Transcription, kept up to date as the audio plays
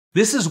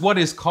This is what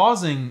is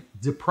causing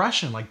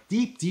depression, like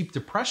deep, deep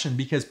depression,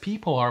 because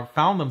people are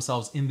found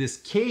themselves in this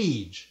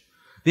cage.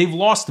 They've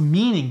lost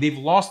meaning. They've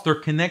lost their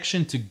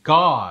connection to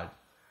God.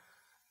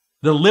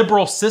 The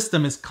liberal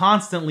system is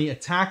constantly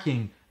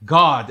attacking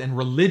God and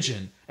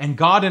religion. And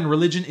God and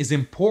religion is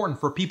important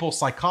for people's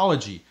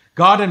psychology.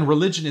 God and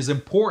religion is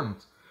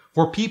important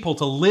for people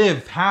to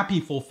live happy,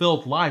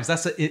 fulfilled lives.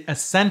 That's a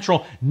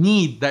central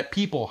need that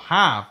people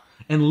have.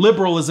 And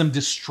liberalism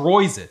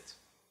destroys it.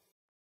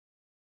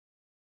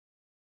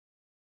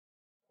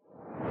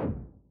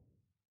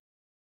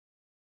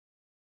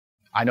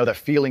 I know that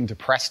feeling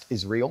depressed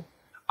is real.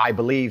 I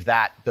believe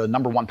that the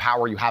number one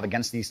power you have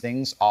against these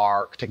things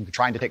are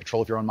trying to take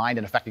control of your own mind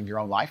and affecting your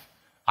own life.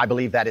 I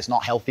believe that it's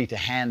not healthy to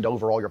hand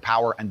over all your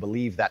power and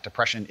believe that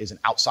depression is an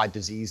outside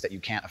disease that you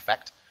can't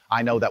affect.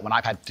 I know that when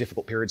I've had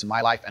difficult periods in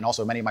my life, and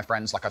also many of my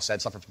friends, like I've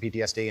said, suffer from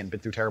PTSD and been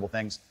through terrible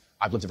things.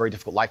 I've lived a very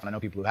difficult life, and I know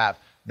people who have,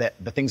 that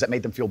the things that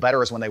made them feel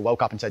better is when they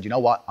woke up and said, you know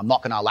what, I'm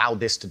not going to allow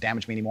this to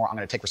damage me anymore. I'm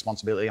going to take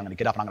responsibility. I'm going to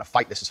get up and I'm going to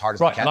fight this as hard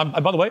as I can.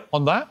 And by the way,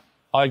 on that,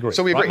 I agree.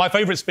 So we agree. My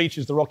favourite speech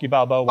is the Rocky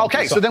Balboa one.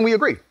 Okay, so then we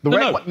agree. No,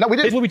 we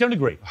did. Here's where we don't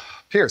agree.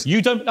 Piers.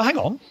 You don't... No, hang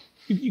on.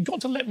 You've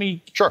got to let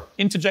me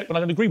interject when I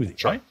don't agree with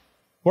you, right?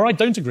 Where I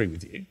don't agree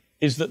with you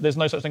is that there's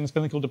no such thing as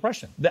clinical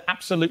depression. There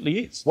absolutely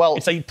is. Well,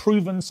 it's a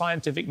proven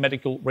scientific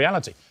medical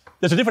reality.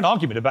 There's a different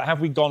argument about have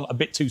we gone a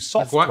bit too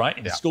soft, right,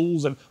 in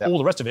schools and all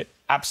the rest of it.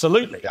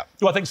 Absolutely.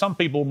 Do I think some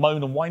people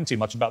moan and whine too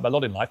much about their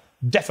lot in life?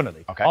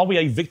 Definitely. Are we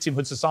a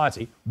victimhood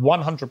society?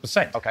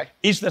 100%.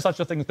 Is there such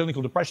a thing as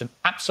clinical depression?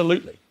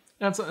 Absolutely.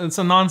 It's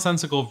a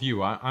nonsensical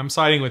view. I'm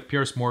siding with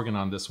Piers Morgan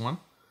on this one.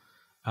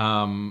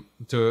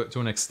 To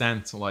an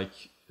extent, like,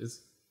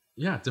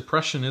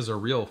 depression is a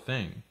real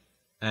thing.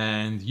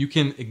 And you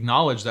can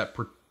acknowledge that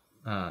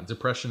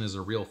depression is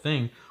a real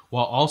thing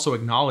while also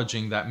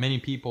acknowledging that many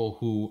people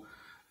who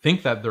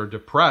think that they're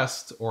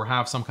depressed or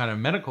have some kind of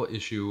medical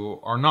issue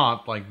are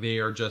not. Like, they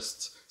are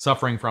just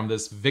suffering from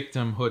this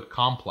victimhood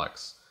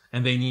complex.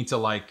 And they need to,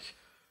 like,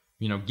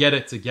 get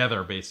it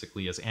together,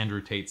 basically, as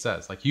Andrew Tate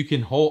says. Like, you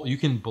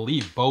can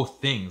believe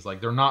both things. Like,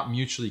 they're not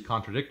mutually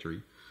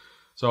contradictory.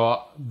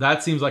 So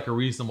that seems like a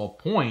reasonable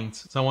point.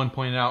 Someone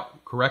pointed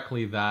out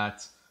correctly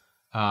that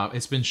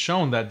it's been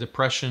shown that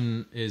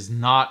depression is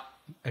not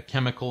a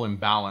chemical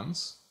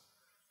imbalance.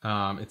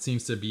 It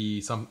seems to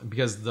be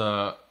because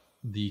the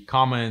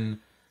common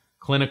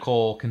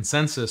clinical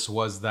consensus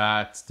was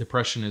that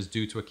depression is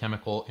due to a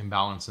chemical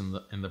imbalance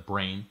in the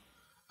brain,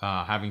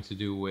 having to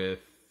do with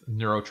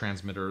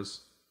neurotransmitters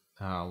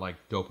like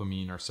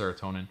dopamine or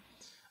serotonin.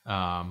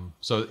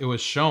 So it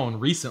was shown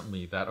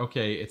recently that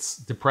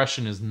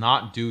depression is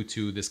not due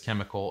to this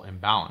chemical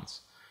imbalance.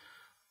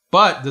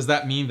 But does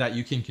that mean that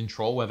you can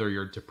control whether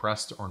you're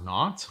depressed or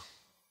not?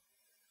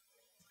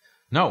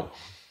 No.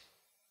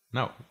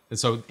 And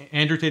so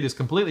Andrew Tate is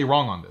completely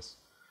wrong on this.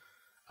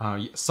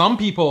 Some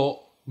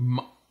people,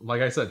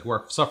 like I said, who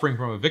are suffering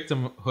from a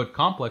victimhood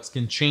complex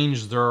can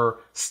change their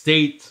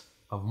state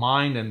of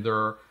mind and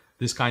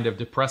this kind of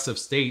depressive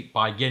state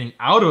by getting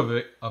out of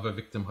a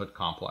victimhood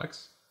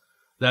complex.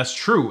 That's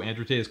true.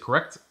 Andrew Tate is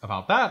correct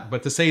about that.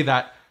 But to say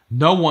that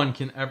no one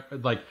can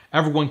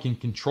everyone can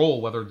control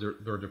whether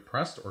they're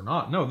depressed or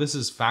not. No, this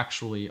is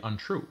factually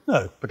untrue.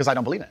 No, because I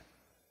don't believe in it.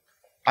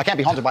 I can't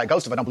be haunted by a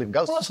ghost if I don't believe in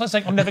ghosts. Well, that's like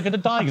saying I'm never going to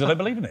die because I don't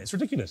believe in it. It's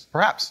ridiculous.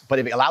 Perhaps, but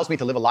if it allows me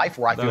to live a life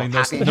where I feel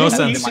happy and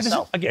sense in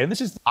myself.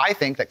 I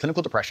think that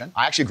clinical depression,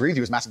 I actually agree with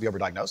you, is massively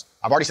overdiagnosed.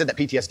 I've already said that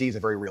PTSD is a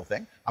very real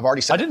thing. I've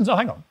already said... hang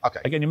on.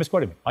 Okay. Again, you're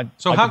misquoting me.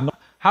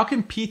 How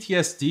can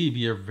PTSD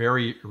be a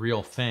very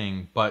real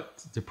thing,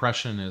 but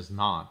depression is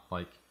not?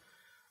 Like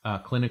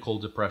clinical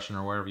depression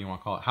or whatever you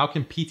want to call it. How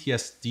can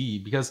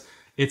PTSD, because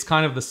it's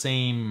kind of the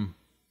same...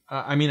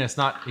 I mean, it's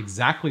not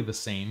exactly the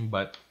same,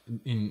 but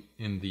in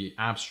the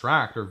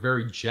abstract or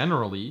very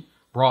generally,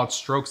 broad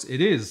strokes, it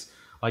is.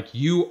 Like,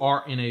 you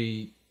are in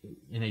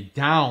a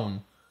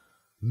down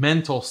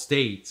mental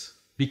state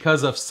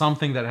because of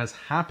something that has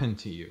happened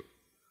to you,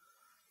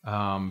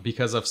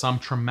 because of some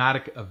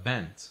traumatic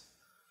event.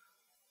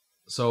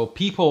 So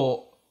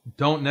people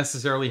don't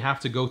necessarily have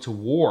to go to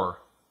war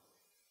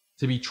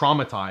to be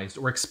traumatized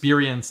or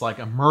experience like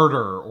a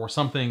murder or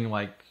something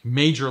like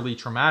majorly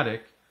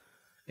traumatic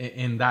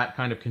in that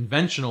kind of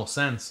conventional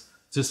sense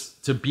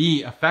to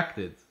be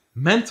affected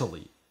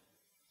mentally.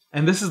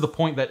 And this is the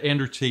point that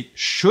Andrew Tate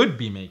should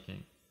be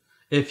making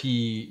if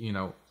he,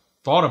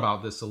 thought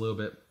about this a little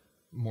bit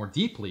more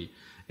deeply,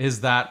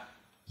 is that,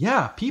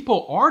 yeah,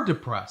 people are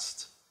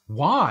depressed.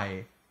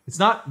 Why? It's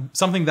not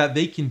something that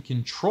they can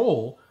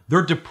control.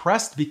 They're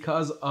depressed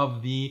because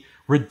of the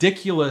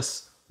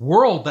ridiculous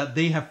world that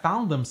they have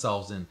found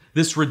themselves in.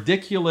 This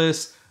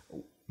ridiculous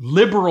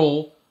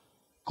liberal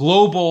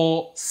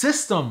global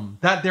system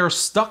that they're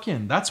stuck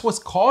in. That's what's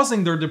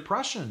causing their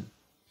depression.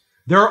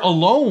 They're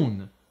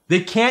alone.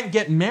 They can't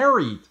get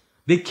married.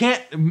 They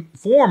can't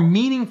form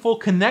meaningful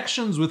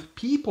connections with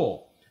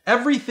people.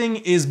 Everything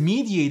is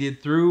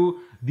mediated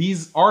through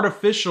these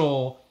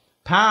artificial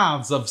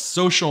paths of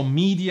social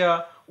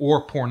media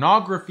or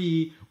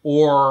pornography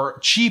or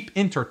cheap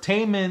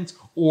entertainment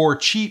or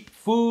cheap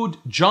food,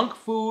 junk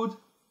food.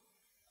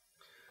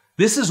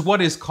 This is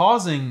what is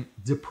causing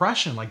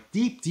depression, like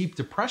deep, deep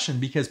depression,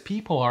 because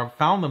people have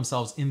found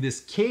themselves in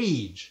this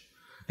cage.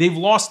 They've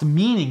lost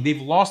meaning.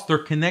 They've lost their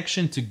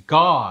connection to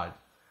God.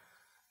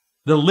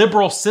 The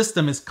liberal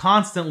system is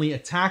constantly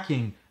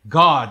attacking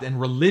God and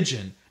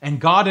religion.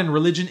 And God and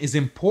religion is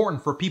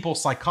important for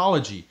people's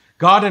psychology.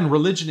 God and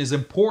religion is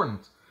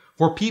important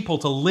for people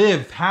to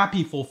live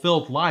happy,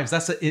 fulfilled lives.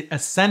 That's a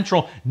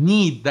central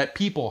need that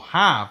people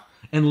have.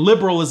 And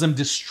liberalism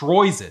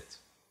destroys it.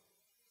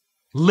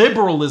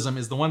 Liberalism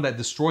is the one that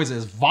destroys it,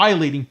 is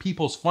violating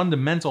people's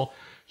fundamental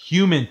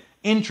human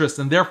interests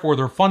and therefore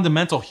their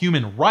fundamental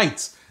human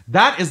rights.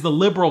 That is the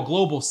liberal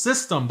global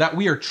system that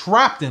we are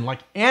trapped in like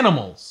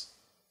animals,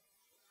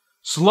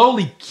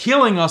 slowly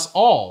killing us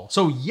all.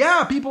 So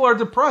yeah, people are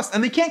depressed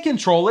and they can't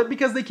control it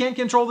because they can't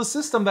control the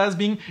system that is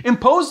being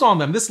imposed on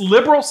them, this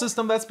liberal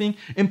system that's being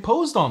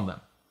imposed on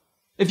them.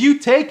 If you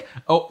take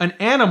an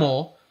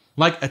animal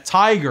like a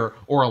tiger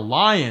or a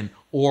lion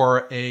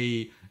or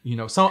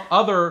some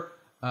other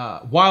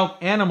wild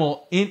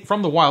animal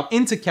from the wild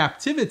into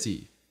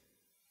captivity,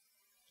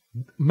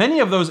 many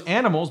of those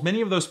animals,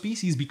 many of those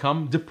species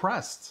become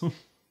depressed.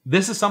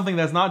 This is something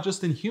that's not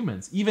just in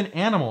humans. Even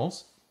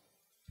animals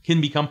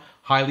can become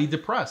highly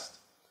depressed.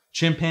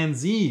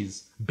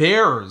 Chimpanzees,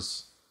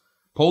 bears,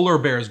 polar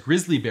bears,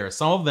 grizzly bears,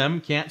 some of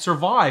them can't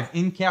survive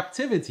in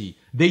captivity.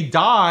 They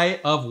die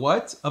of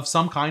what? Of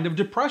some kind of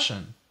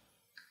depression.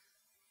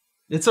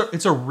 It's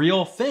a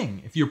real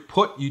thing. If you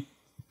put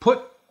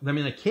them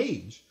in a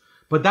cage.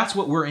 But that's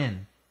what we're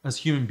in as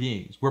human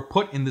beings. We're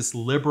put in this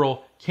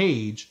liberal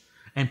cage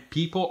and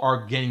people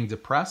are getting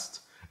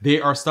depressed. They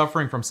are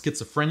suffering from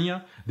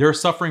schizophrenia. They're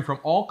suffering from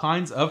all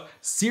kinds of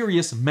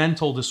serious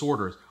mental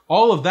disorders.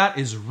 All of that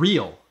is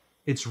real.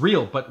 It's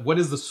real. But what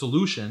is the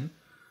solution?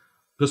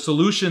 The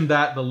solution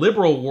that the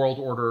liberal world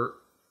order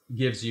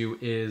gives you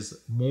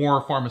is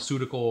more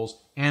pharmaceuticals,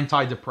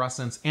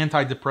 antidepressants.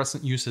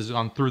 Antidepressant use has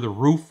gone through the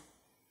roof.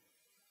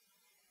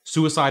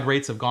 Suicide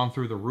rates have gone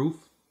through the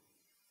roof.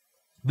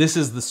 This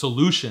is the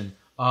solution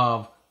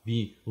of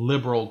the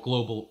liberal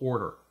global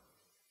order.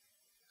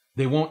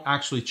 They won't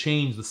actually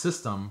change the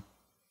system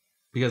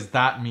because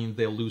that means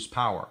they'll lose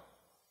power.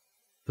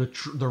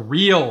 The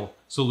real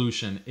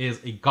solution is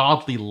a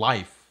godly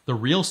life. The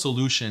real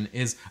solution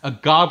is a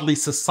godly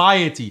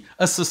society,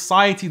 a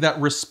society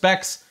that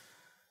respects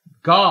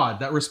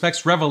God, that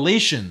respects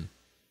revelation,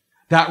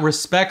 that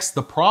respects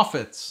the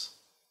prophets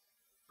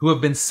who have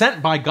been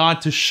sent by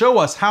God to show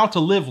us how to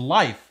live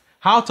life,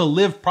 how to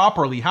live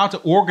properly, how to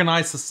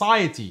organize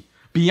society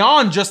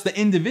beyond just the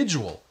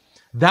individual.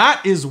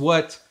 That is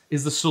what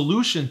is the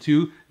solution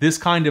to this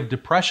kind of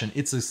depression.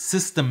 It's a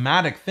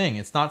systematic thing.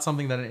 It's not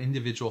something that an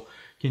individual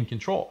can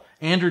control.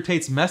 Andrew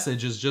Tate's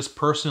message is just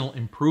personal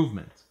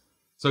improvement.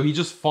 So he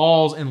just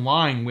falls in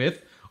line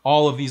with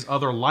all of these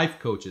other life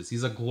coaches.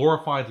 He's a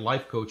glorified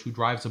life coach who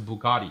drives a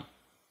Bugatti.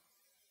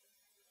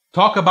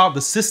 Talk about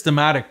the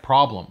systematic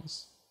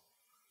problems.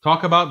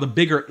 Talk about the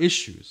bigger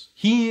issues.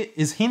 He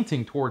is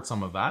hinting towards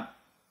some of that.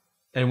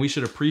 And we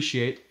should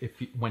appreciate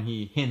when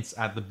he hints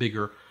at the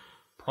bigger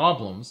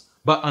problems.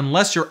 But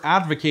unless you're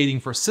advocating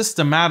for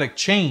systematic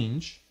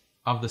change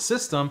of the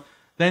system,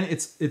 then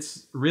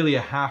it's really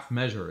a half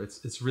measure.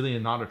 It's really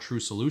not a true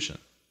solution.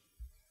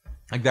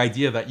 Like the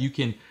idea that you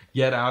can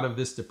get out of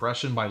this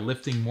depression by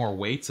lifting more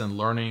weights and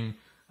learning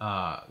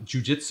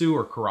jujitsu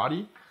or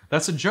karate,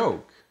 that's a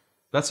joke.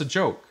 That's a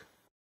joke.